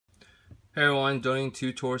Hey everyone, donating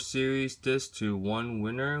 2 Tour Series discs to one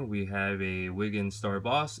winner. We have a Wiggins Star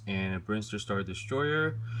Boss and a Brinster Star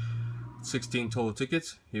Destroyer. 16 total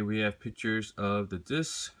tickets. Here we have pictures of the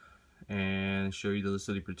discs and show you the list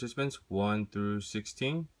of the participants 1 through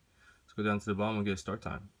 16. Let's go down to the bottom and get start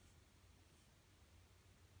time.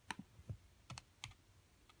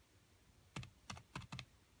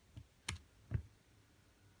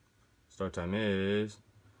 Start time is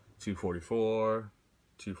 2:44.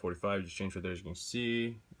 2:45, just change right there as you can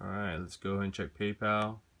see. Alright, let's go ahead and check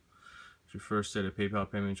PayPal. It's your first set of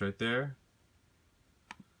PayPal payments right there.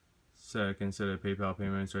 Second set of PayPal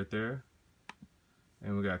payments right there.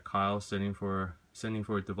 And we got Kyle sending for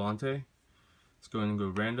Devontae. Let's go ahead and go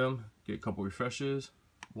random, get a couple refreshes.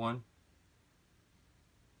 1,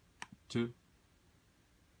 2.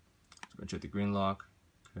 Let's go check the green lock,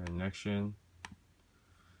 connection,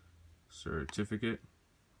 certificate.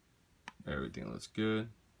 Everything looks good.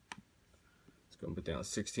 Let's go and put down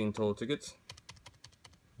 16 total tickets.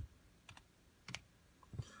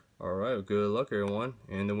 Alright, good luck everyone.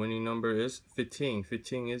 And the winning number is 15.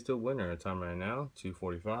 15 is the winner. Time right now,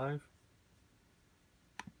 2:45.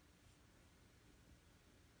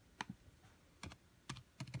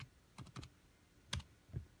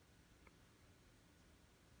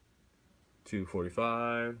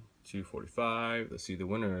 $2:45. Let's see, the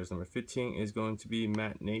winner is number 15 is going to be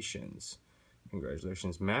Matt Nations.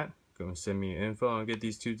 Congratulations, Matt. Go and send me your info and get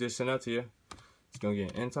these 2 discs sent out to you. It's going to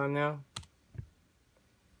get an end time now.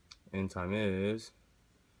 End time is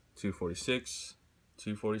 2:46.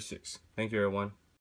 Thank you, everyone.